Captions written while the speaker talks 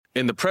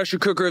In the pressure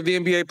cooker of the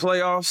NBA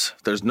playoffs,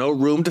 there's no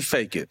room to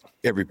fake it.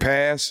 Every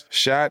pass,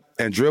 shot,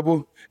 and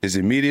dribble is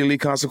immediately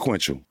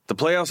consequential. The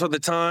playoffs are the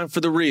time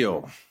for the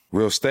real.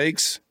 Real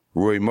stakes,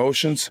 real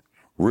emotions,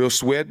 real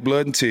sweat,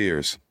 blood, and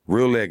tears,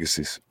 real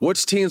legacies.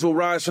 Which teams will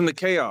rise from the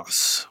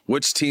chaos?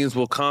 Which teams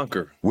will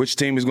conquer? Which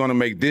team is going to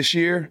make this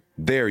year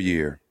their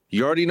year?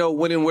 You already know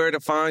when and where to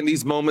find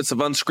these moments of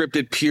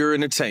unscripted, pure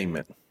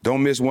entertainment.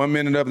 Don't miss 1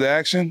 minute of the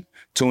action.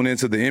 Tune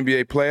into the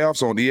NBA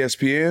playoffs on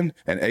ESPN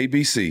and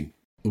ABC.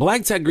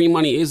 Black Tech Green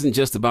Money isn't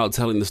just about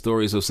telling the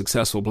stories of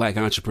successful Black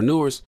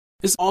entrepreneurs.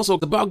 It's also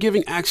about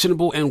giving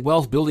actionable and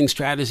wealth-building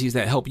strategies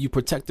that help you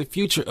protect the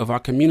future of our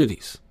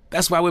communities.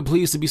 That's why we're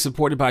pleased to be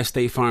supported by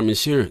State Farm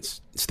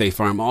Insurance. State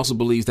Farm also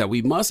believes that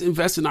we must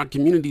invest in our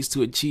communities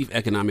to achieve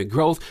economic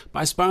growth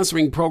by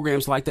sponsoring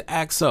programs like the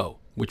ACT-SO,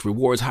 which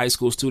rewards high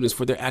school students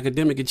for their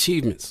academic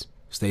achievements.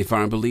 State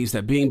Farm believes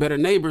that being better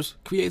neighbors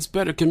creates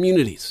better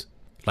communities.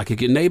 Like a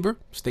good neighbor,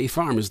 State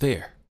Farm is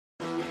there.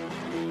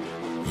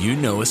 You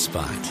know a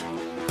spot,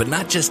 but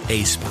not just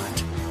a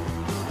spot,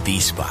 the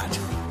spot.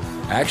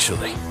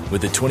 Actually,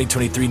 with the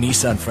 2023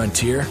 Nissan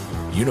Frontier,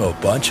 you know a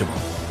bunch of them.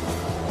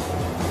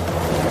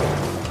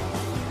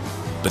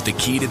 But the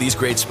key to these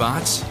great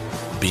spots?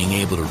 Being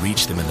able to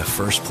reach them in the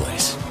first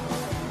place.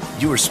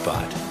 Your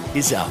spot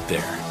is out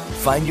there.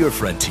 Find your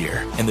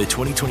Frontier in the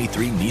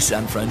 2023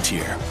 Nissan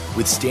Frontier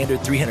with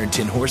standard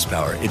 310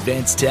 horsepower,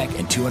 advanced tech,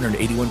 and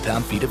 281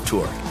 pound-feet of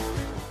torque.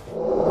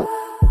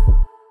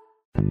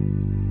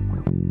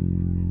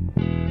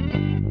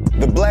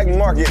 The Black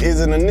Market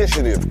is an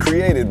initiative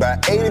created by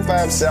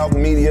 85 South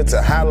Media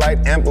to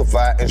highlight,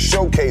 amplify, and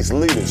showcase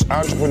leaders,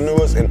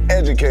 entrepreneurs, and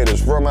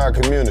educators from our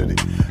community.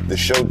 The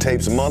show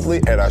tapes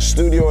monthly at our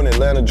studio in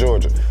Atlanta,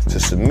 Georgia. To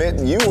submit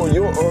you or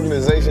your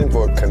organization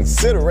for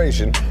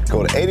consideration,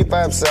 go to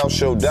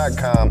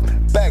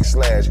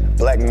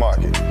 85southshow.com/Black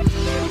Market.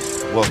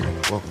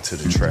 Welcome to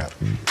the trap.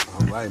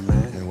 All right,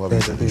 man. And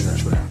welcome to the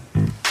trap.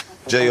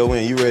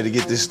 J.O.N., you ready to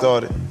get this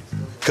started?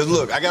 Because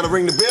look, I got to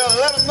ring the bell and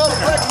let them know the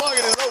Black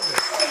Market is open.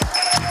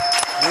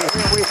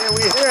 We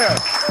here.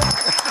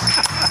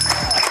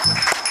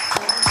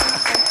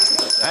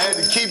 I had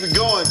to keep it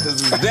going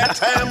because it's that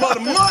time of the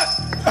month.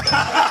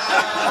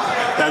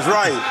 That's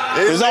right.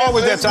 It's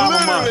always that time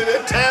of month.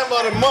 That time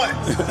of the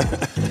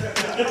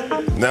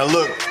month. Now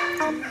look,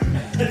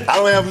 I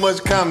don't have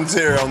much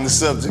commentary on the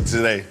subject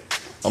today.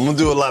 I'm going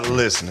to do a lot of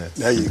listening.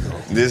 There you go.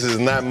 This is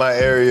not my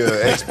area of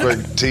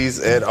expertise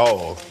at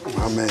all.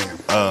 My man.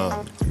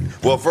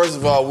 Well, first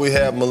of all, we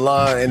have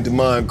Milan and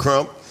Demond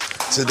Crump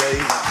today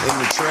in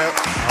the trap.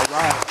 All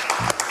right.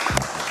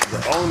 The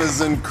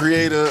owners and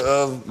creator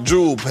of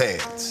Jewel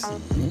Pads.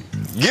 Mm-hmm.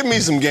 Give me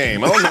some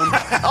game. I don't know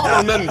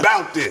nothing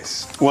about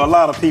this. Well, a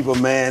lot of people,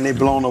 man, they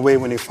blown away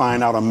when they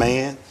find out a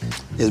man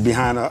is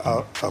behind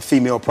a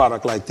female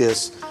product like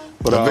this.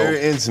 But a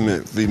very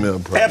intimate female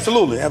product.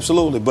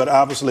 Absolutely. But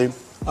obviously,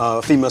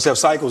 females have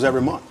cycles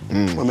every month.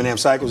 Women have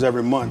cycles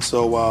every month.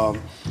 So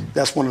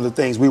that's one of the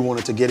things we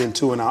wanted to get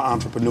into in our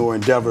entrepreneur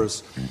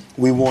endeavors.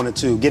 We wanted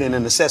to get in a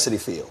necessity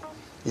field.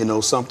 You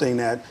know, something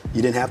that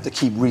you didn't have to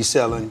keep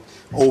reselling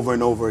over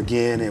and over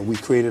again. And we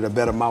created a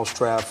better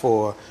mousetrap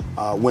for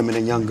women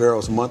and young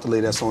girls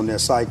monthly that's on their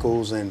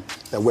cycles and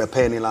that wear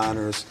panty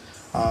liners.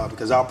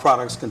 Because our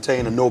products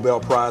contain a Nobel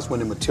Prize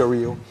winning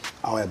material,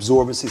 our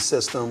absorbency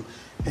system.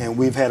 And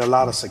we've had a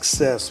lot of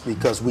success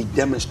because we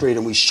demonstrate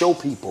and we show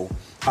people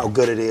how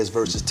good it is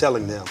versus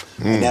telling them.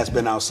 And that's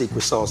been our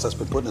secret sauce that's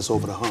been putting us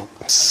over the hump.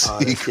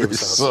 Secret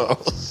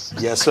sauce.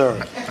 Yes,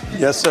 sir.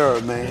 Yes, sir,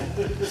 man.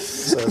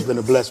 So it's been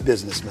a blessed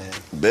business, man.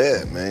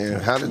 Bad, man.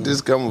 How did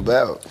this come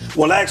about?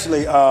 Well,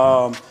 actually,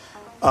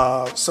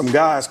 some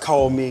guys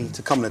called me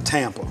to come to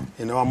Tampa.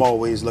 You know, I'm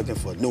always looking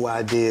for new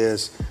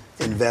ideas,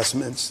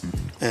 investments.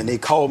 And they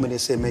called me and they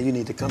said, man, you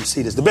need to come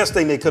see this. The best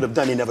thing they could have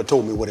done, they never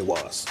told me what it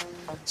was.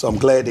 So I'm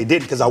glad they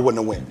didn't because I wouldn't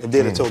have went. If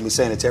they'd have told me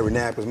sanitary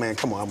napkins, man,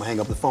 come on, I'm going to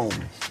hang up the phone.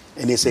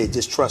 And they said,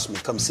 just trust me,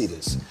 come see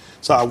this.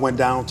 So I went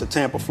down to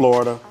Tampa,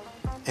 Florida,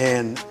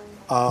 and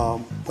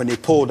when they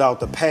pulled out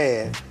the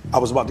pad, I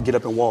was about to get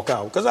up and walk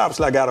out. Because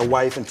obviously I got a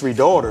wife and 3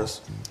 daughters,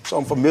 so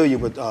I'm familiar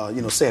with,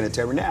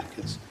 sanitary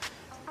napkins.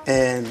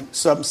 And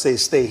something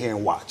says, stay here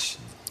and watch.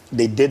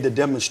 They did the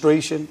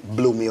demonstration,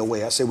 blew me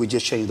away. I said, we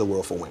just changed the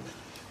world for women.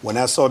 When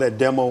I saw that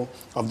demo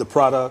of the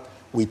product,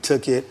 we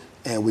took it,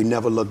 and we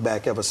never looked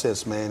back ever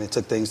since, man, and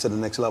took things to the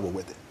next level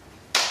with it.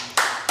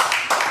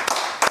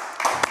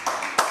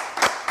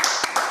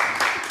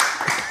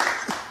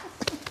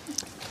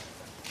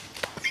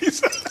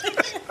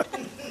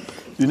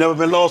 You've never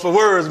been lost for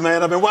words,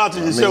 man. I've been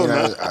watching your show,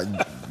 man.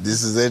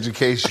 This is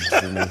education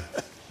for me.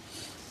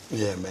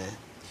 Yeah, man.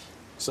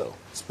 So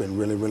it's been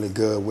really, really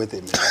good with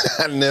it, man.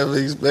 I never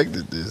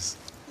expected this.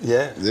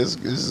 Yeah. This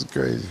is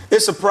crazy.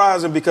 It's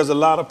surprising because a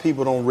lot of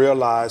people don't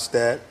realize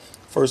that,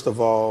 first of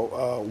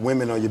all,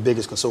 women are your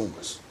biggest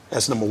consumers.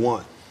 That's number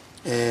one.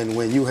 And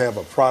when you have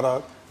a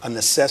product, a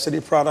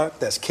necessity product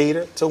that's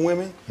catered to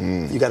women,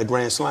 you got a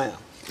grand slam.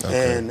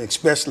 Okay. And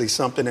especially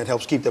something that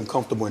helps keep them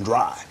comfortable and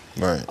dry.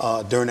 Right.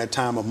 During that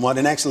time of month.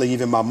 And actually,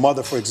 even my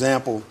mother, for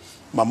example,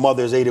 My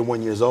mother is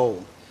 81 years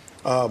old,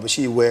 but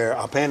she wear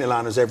our panty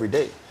liners every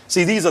day.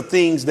 See, these are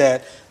things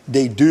that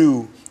they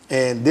do,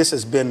 and this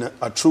has been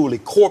a truly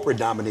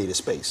corporate-dominated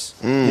space.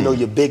 You know,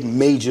 your big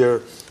major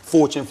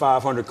Fortune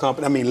 500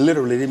 company. I mean,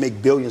 literally, they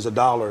make billions of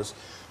dollars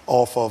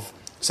off of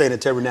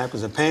sanitary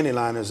napkins and panty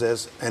liners.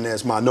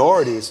 As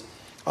minorities,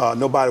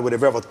 nobody would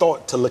have ever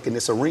thought to look in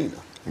this arena.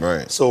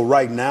 Right. So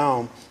right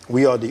now,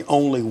 we are the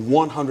only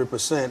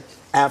 100%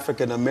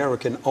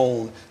 African-American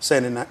owned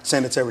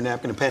sanitary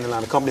napkin and panty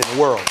liner company in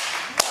the world.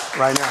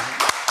 Right now.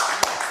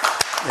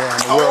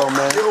 Yeah, in the world,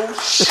 man. Oh,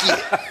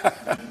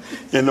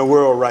 shit. In the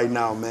world right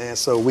now, man.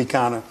 So we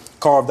kind of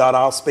carved out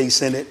our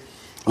space in it.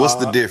 What's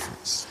the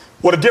difference?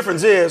 Well, the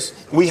difference is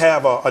we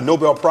have a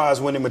Nobel Prize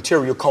winning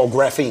material called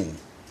graphene.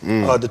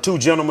 The two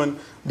gentlemen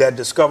that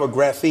discovered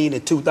graphene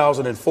in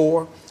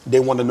 2004, they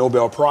won the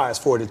Nobel Prize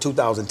for it in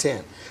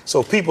 2010.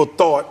 So people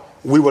thought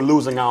we were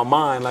losing our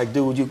mind. Like,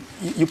 dude,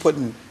 you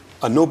putting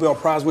a Nobel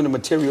Prize winning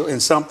material in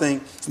something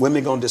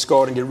women gonna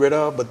discard and get rid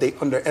of, but they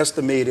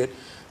underestimated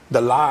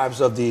the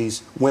lives of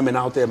these women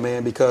out there,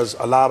 man, because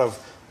a lot of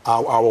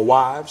our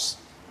wives,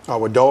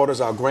 our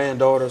daughters, our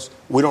granddaughters,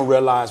 we don't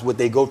realize what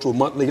they go through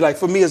monthly. Like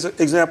for me, as an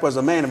example, as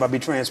a man, if I be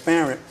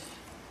transparent,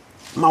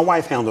 my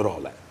wife handled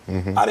all that.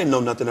 I didn't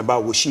know nothing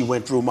about what she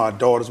went through, my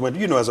daughters went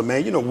through. You know, as a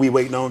man, you know, we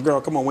waiting on, girl,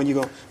 come on, when you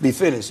gonna be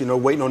finished? You know,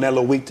 waiting on that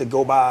little week to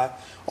go by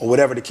or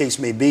whatever the case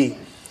may be.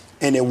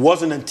 And it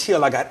wasn't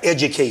until I got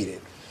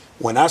educated,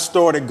 when I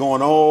started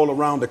going all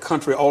around the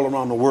country, all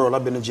around the world.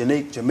 I've been to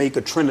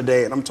Jamaica,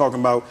 Trinidad. I'm talking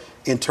about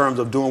in terms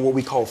of doing what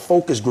we call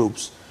focus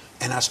groups.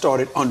 And I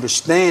started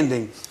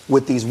understanding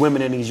what these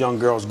women and these young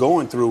girls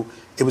going through.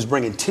 It was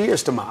bringing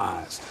tears to my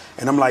eyes.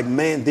 And I'm like,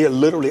 man, they're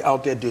literally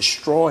out there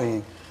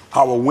destroying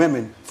our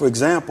women. For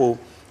example,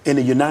 in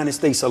the United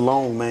States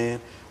alone, man,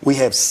 we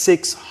have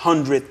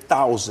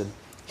 600,000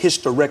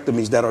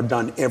 hysterectomies that are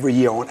done every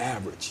year on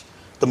average.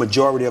 The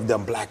majority of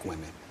them black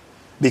women.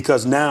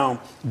 Because now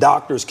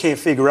doctors can't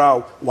figure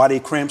out why they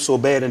cramp so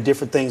bad and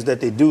different things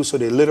that they do. So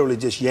they're literally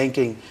just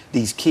yanking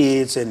these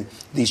kids and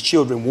these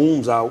children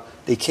wombs out.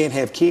 They can't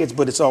have kids,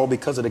 but it's all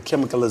because of the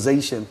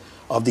chemicalization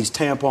of these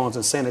tampons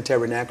and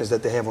sanitary napkins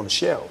that they have on the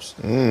shelves.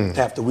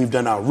 After we've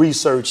done our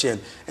research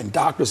and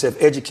doctors have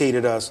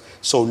educated us.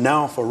 So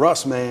now for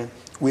us, man,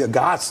 we are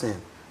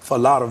godsend for a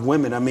lot of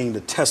women. I mean,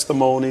 the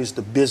testimonies,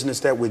 the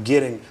business that we're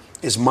getting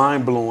is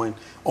mind-blowing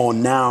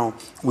on now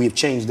we've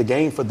changed the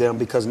game for them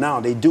because now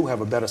they do have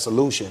a better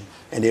solution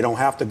and they don't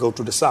have to go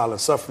through the silent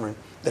suffering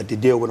that they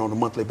deal with on a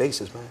monthly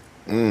basis, man.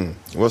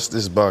 What's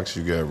this box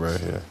you got right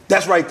here?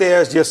 That's right there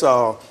is just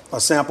a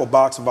sample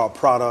box of our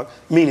product,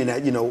 meaning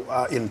that, you know,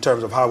 in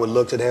terms of how it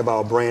looks, it have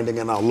our branding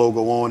and our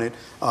logo on it.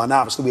 And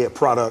obviously we have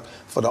product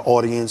for the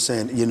audience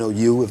and, you know,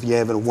 you, if you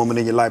have a woman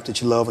in your life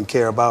that you love and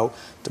care about,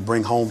 to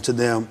bring home to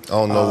them. I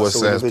don't know what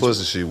size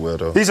pussy she wear,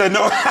 though. He said, no.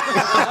 No,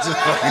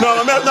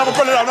 I'm gonna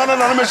put it out. No,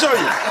 let me show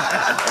you.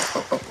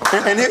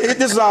 And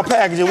this is our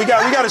packaging. We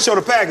got to show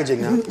the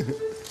packaging now.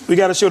 We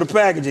got to show the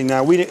packaging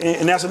now.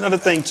 And that's another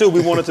thing, too.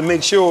 We wanted to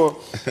make sure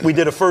we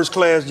did a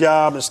first-class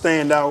job and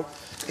stand out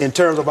in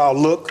terms of our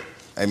look.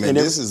 Hey, man,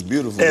 this is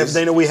beautiful.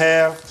 Everything that we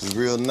have. It's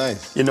real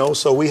nice. You know,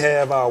 so we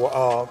have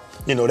our,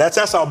 you know,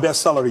 that's our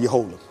best seller, the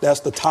Yehola. That's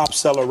the top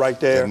seller right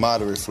there. That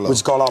moderate flow. Which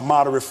is called our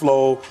moderate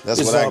flow.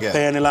 That's what I got.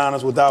 Panty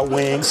liners without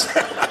wings.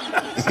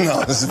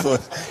 No, this is for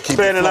keep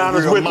panty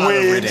liners with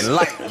wings. And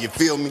light, you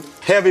feel me?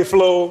 Heavy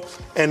flow,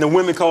 and the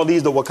women call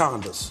these the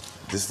Wakandas.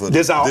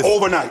 This our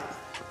overnight.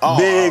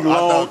 Big,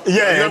 long.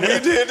 Yeah. You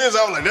did this,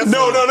 I was like,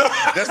 no.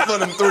 That's for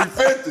them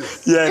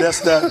 350s. Yeah,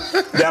 that's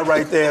that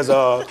right there is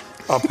a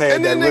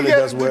pad that really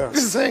does well.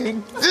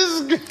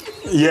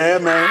 Yeah,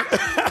 man.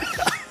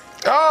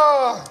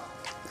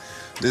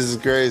 This is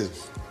crazy.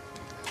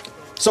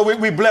 So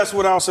we blessed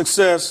with our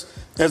success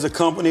as a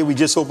company. We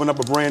just opened up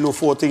a brand new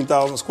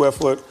 14,000 square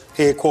foot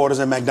headquarters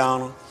in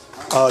McDonald,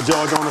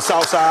 Georgia on the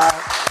south side.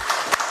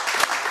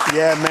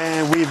 Yeah,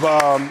 man,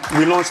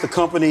 we launched the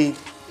company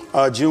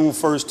June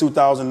 1st,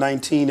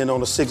 2019, and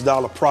on a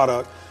 $6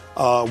 product,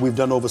 we've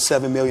done over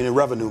 $7 million in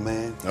revenue,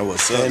 man. That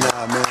was up. And,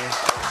 man,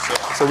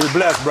 so we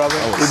blessed, brother.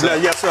 We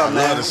blessed. Yes, sir,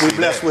 man. We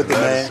blessed with it,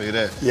 man. See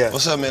that. Yeah.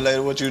 What's up, man, lady?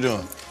 What you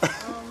doing?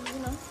 You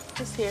know,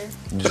 just here.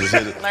 You just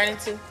hit it? Learning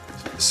to.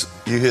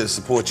 You here to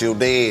support your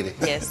daddy?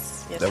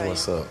 Yes. That's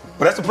what's up.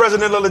 But that's the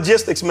president of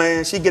logistics,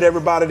 man. She get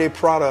everybody their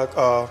product,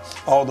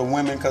 all the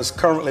women, because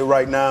currently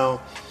right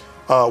now,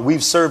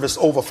 we've serviced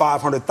over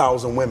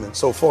 500,000 women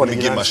so far. Let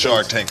me get my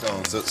Shark Tank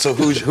on. So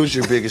who's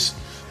your biggest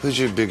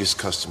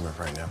customer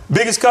right now?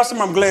 Biggest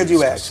customer? I'm glad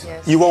you asked.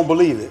 Yes. You won't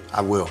believe it.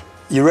 I will.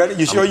 You ready?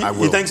 You sure? I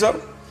will. You think so?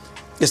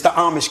 It's the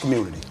Amish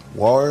community.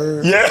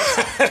 Word? Yeah.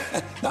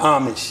 The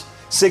Amish.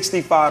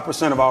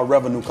 65% of our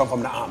revenue come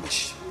from the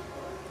Amish.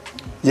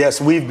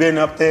 Yes, we've been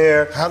up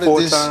there 4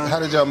 times. How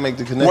did y'all make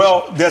the connection?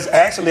 Well, there's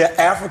actually an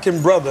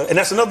African brother, and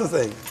that's another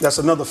thing. That's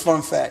another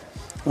fun fact.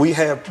 We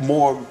have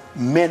more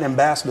men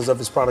ambassadors of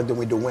this product than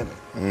we do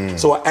women.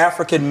 So an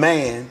African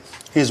man,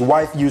 his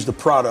wife used the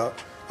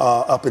product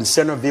up in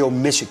Centerville,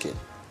 Michigan.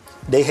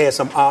 they had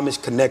some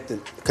Amish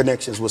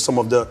connections with some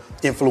of the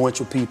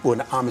influential people in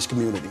the Amish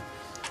community.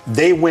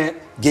 They went,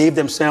 gave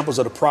them samples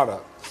of the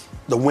product.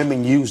 The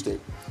women used it,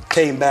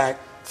 came back,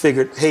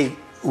 figured, hey,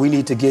 we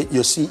need to get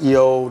your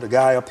CEO, the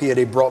guy up here,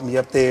 they brought me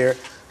up there,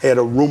 had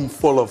a room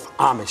full of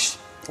Amish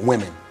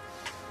women.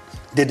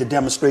 Did the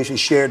demonstration,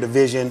 shared the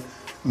vision,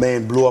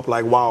 man, blew up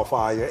like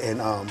wildfire,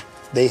 and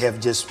they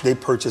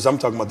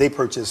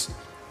purchased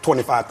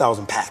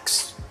 25,000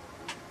 packs,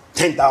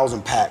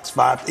 10,000 packs,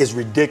 it's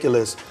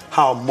ridiculous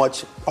how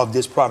much of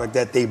this product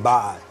that they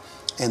buy,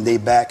 and they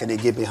back and they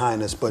get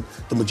behind us, but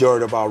the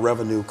majority of our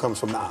revenue comes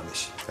from the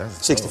Amish,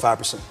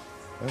 65%,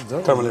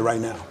 currently right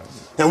now.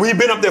 And we've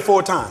been up there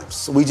 4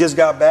 times. We just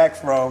got back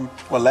from,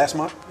 last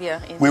month? Yeah,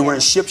 Indiana. We were in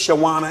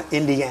Shipshewana,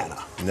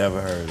 Indiana.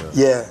 Never heard of it.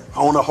 Yeah,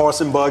 on a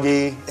horse and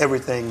buggy,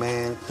 everything,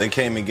 man. They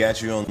came and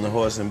got you on the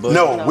horse and buggy?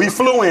 No, we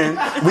flew in,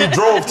 we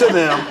drove to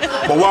them,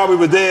 but while we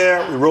were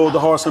there, we rode the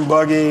horse and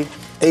buggy,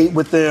 ate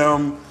with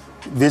them,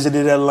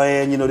 visited their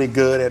land, they're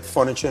good at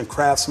furniture and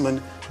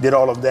craftsmen, did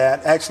all of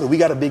that. Actually, we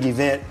got a big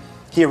event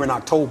here in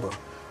October.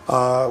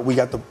 We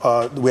had the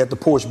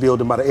Porsche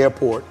building by the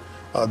airport.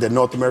 Their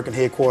North American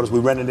headquarters. We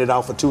rented it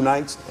out for 2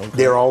 nights. Okay.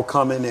 They're all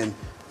coming, and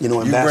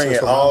ambassadors. You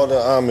bringing all the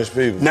Amish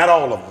people? Not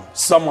all of them.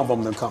 Some of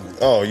them are coming.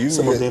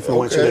 Some of the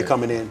influential they're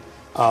coming in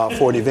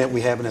for an event we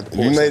having at the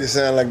Porsche. You made it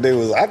sound like they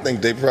was. I think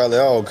they probably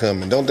all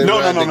coming. Don't they? No,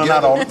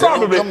 not all.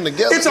 Probably come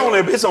together.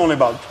 It's only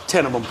about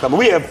 10 of them coming.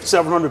 We have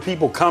 700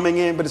 people coming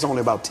in, but it's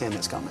only about 10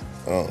 that's coming.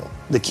 Oh.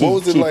 The key. What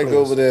was it like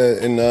players. over there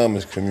in the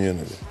Amish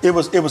community? It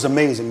was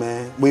amazing,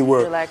 man. We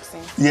were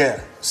relaxing. Yeah,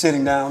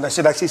 sitting down. That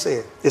shit, like she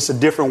said, it's a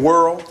different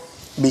world.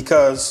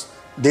 Because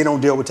they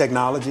don't deal with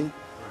technology,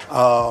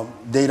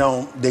 they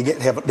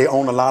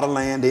own a lot of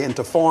land. They're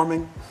into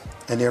farming,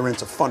 and they're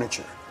into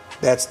furniture.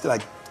 That's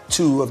like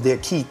 2 of their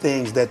key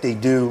things that they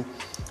do.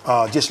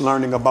 Just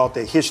learning about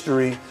their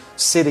history,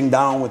 sitting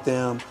down with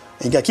them,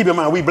 and you got to keep in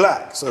mind we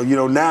black, so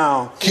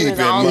now keep in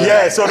mind.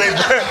 Yeah, so they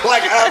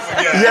like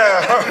Africa.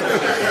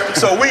 Yeah,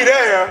 so we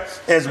there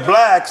as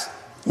blacks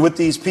with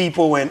these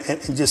people and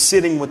just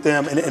sitting with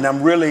them, and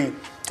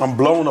I'm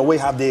blown away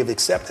how they've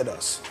accepted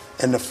us.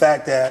 And the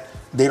fact that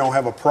they don't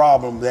have a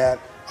problem that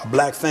a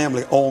black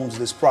family owns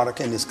this product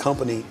and this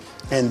company,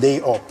 and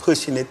they are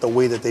pushing it the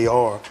way that they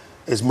are,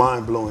 is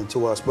mind-blowing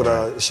to us. But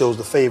it shows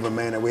the favor,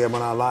 man, that we have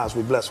in our lives.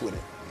 We're blessed with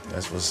it.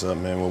 That's what's up,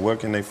 man. Well, where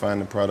can they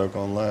find the product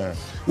online?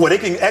 Well, they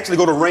can actually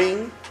go to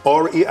Reign,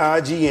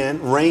 REIGN,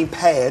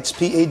 ReigNPads,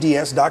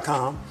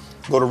 PADS.com.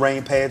 Go to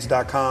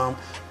ReigNPads.com,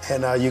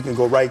 and you can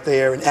go right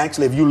there. And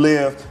actually, if you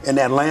live in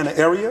the Atlanta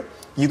area,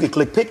 you can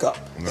click pickup,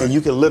 and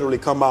you can literally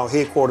come out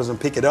headquarters and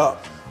pick it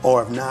up.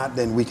 Or if not,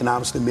 then we can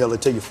obviously mail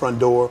it to your front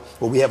door.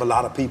 But we have a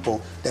lot of people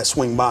that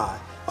swing by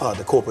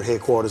the corporate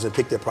headquarters and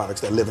pick their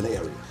products that live in the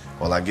area.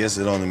 Well, I guess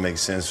it only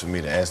makes sense for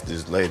me to ask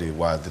this lady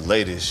why the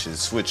ladies should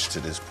switch to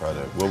this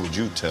product. What would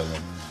you tell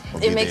them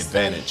would be the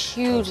advantage? It makes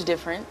a huge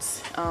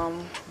difference.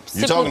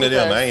 You're talking to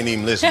them. I ain't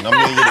even listening. I'm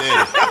in your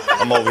daddy.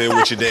 I'm over here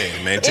with your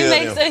daddy, man. It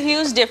makes a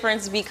huge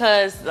difference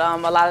because a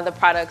lot of the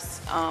products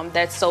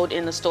that's sold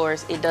in the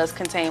stores, it does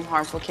contain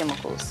harmful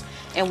chemicals.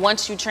 And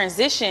once you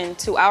transition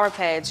to our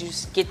pads, you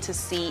get to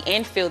see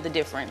and feel the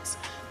difference.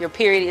 Your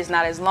period is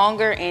not as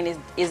longer and it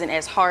isn't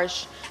as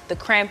harsh. The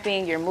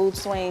cramping, your mood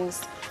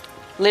swings.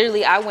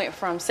 Literally, I went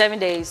from 7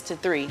 days to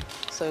 3.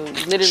 So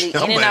literally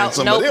in and out,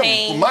 no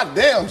pain. For my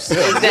damn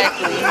self.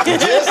 Exactly.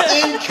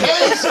 Just in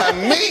case I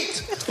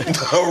meet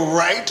the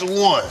right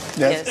one.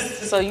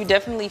 Yes. So you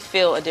definitely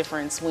feel a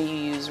difference when you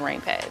use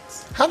Reign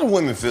pads. How do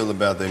women feel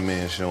about their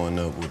men showing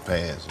up with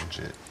pads and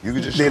shit? You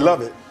could just They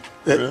love it.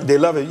 Really? They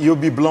love it. You'll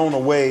be blown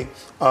away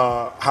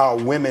how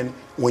women,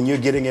 when you're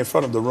getting in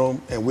front of the room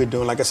and we're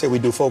doing, like I said, we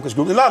do focus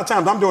groups. A lot of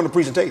times I'm doing the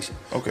presentation.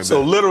 Okay.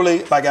 So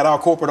literally, like at our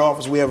corporate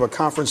office, we have a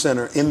conference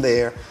center in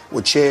there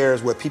with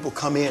chairs where people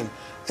come in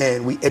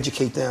and we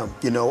educate them,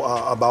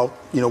 about,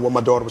 what my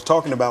daughter was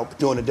talking about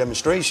doing a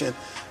demonstration.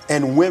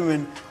 And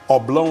women are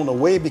blown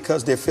away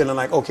because they're feeling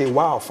like, okay,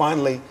 wow,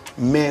 finally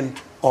men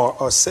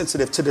are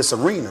sensitive to this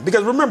arena.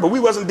 Because remember,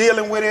 we wasn't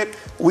dealing with it.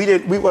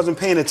 We wasn't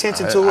paying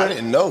attention to it. I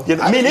didn't know. Me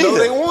neither. Know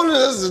they wanted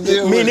us to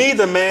deal with it. Me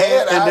neither,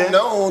 man. Had I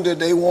known that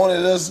they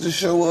wanted us to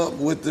show up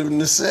with the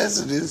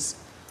necessities,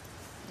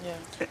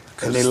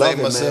 and they love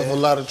it, myself man. a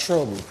lot of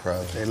trouble,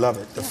 probably. They love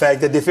it. The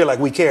fact that they feel like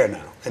we care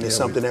now, and it's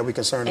something that we're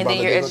concerned about. And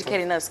then you're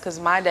educating us,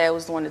 because my dad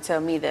was the one to tell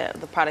me that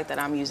the product that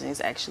I'm using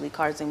is actually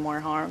causing more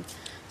harm.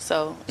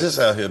 So just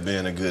out here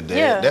being a good dad.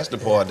 Yeah. That's the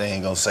part they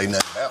ain't gonna say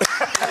nothing about.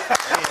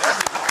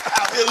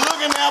 You're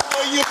looking out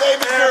for your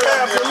baby girl.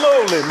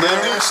 Absolutely,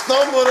 man. You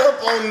stumbled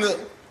up on the.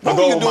 What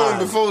were you doing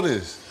before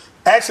this?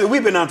 Actually,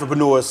 we've been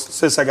entrepreneurs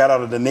since I got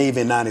out of the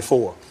Navy in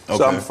 '94. Okay.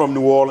 So I'm from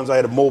New Orleans. I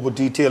had a mobile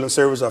detailing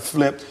service. I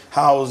flipped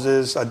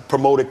houses. I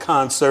promoted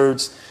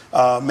concerts.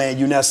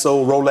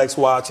 UNESCO, Rolex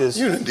watches.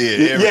 You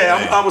did everything.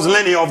 Yeah, I was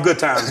Lenny off Good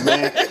Times,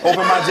 man. Open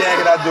my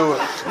jacket, I do it.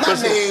 My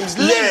name's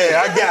Lenny.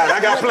 Yeah, I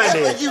got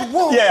plenty.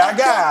 Yeah, I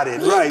got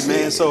it. Right,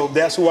 man. So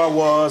that's who I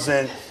was.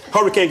 And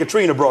Hurricane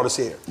Katrina brought us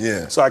here.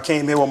 Yeah. So I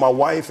came here with my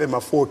wife and my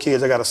 4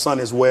 kids. I got a son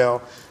as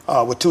well.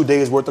 with 2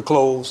 days worth of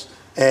clothes.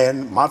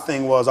 And my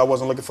thing was, I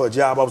wasn't looking for a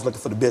job, I was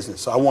looking for the business.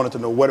 So I wanted to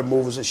know what a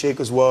Movers and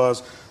Shakers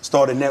was,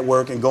 started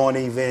networking, going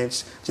to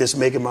events, just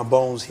making my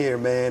bones here,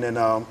 man, and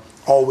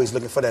always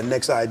looking for that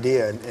next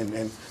idea,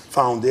 and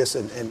found this,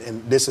 and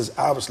this is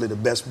obviously the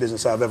best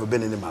business I've ever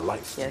been in my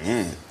life.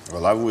 Yes.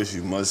 Well, I wish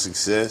you much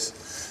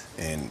success,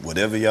 and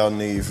whatever y'all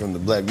need from the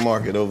black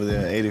market over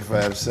there in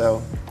 85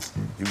 South,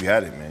 you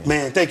got it, man.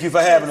 Man, thank you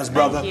for having us,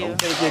 brother. Thank you.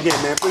 Thank you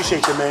again, man.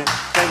 Appreciate you, man.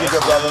 Thank you,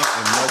 good brother.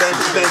 Thank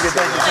you.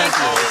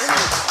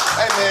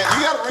 Hey, man,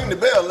 you got to ring the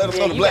bell. Let them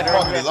know the black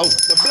market is open.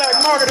 The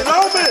black market is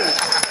open.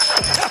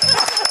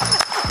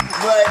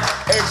 Black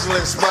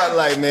Excellence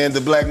Spotlight, man. The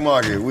black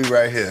market. We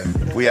right here.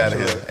 We out of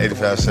here.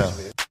 85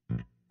 South.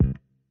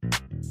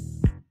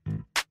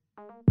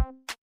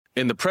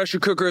 In the pressure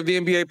cooker of the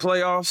NBA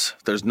playoffs,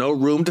 there's no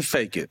room to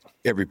fake it.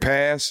 Every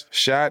pass,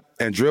 shot,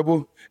 and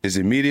dribble is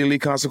immediately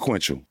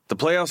consequential. The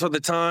playoffs are the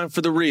time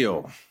for the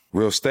real.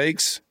 Real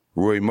stakes,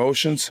 real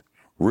emotions,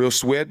 real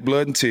sweat,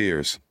 blood, and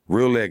tears,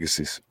 real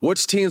legacies.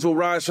 Which teams will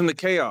rise from the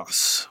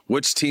chaos?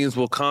 Which teams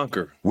will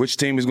conquer? Which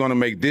team is going to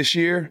make this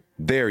year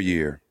their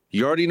year?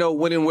 You already know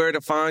when and where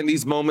to find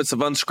these moments of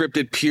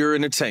unscripted, pure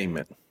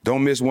entertainment.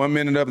 Don't miss 1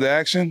 minute of the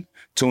action.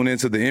 Tune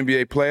into the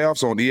NBA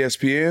playoffs on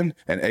ESPN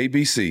and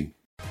ABC.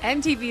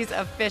 MTV's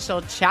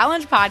official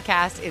Challenge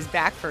podcast is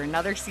back for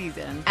another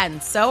season.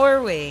 And so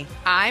are we.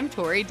 I'm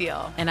Tori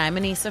Deal. And I'm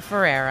Anissa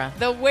Ferreira.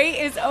 The wait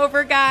is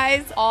over,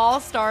 guys. All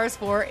Stars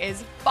 4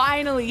 is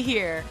finally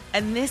here.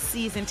 And this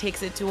season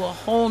takes it to a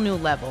whole new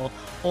level.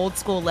 Old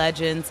school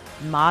legends,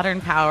 modern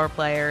power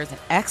players, and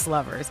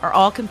ex-lovers are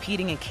all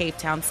competing in Cape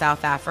Town,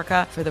 South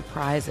Africa for the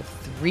prize of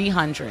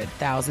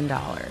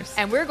 $300,000.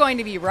 And we're going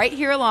to be right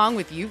here along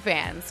with you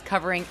fans,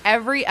 covering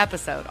every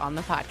episode on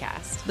the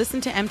podcast. Listen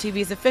to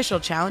MTV's official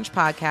Challenge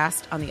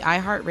podcast on the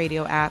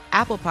iHeartRadio app,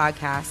 Apple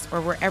Podcasts,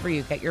 or wherever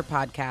you get your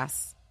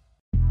podcasts.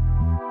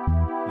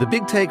 The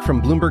Big Take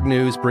from Bloomberg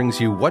News brings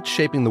you what's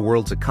shaping the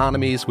world's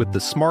economies with the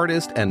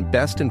smartest and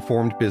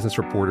best-informed business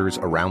reporters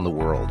around the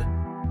world.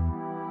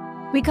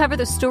 We cover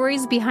the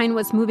stories behind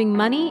what's moving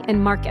money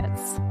and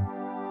markets,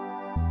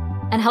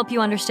 and help you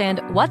understand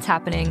what's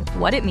happening,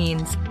 what it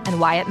means, and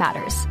why it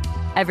matters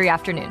every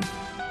afternoon.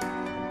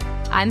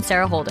 I'm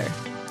Sarah Holder.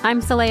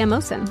 I'm Saleha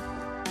Mohsin.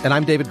 And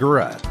I'm David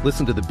Gura.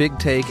 Listen to The Big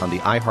Take on the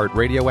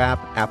iHeartRadio app,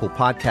 Apple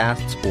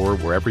Podcasts, or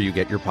wherever you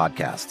get your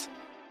podcasts.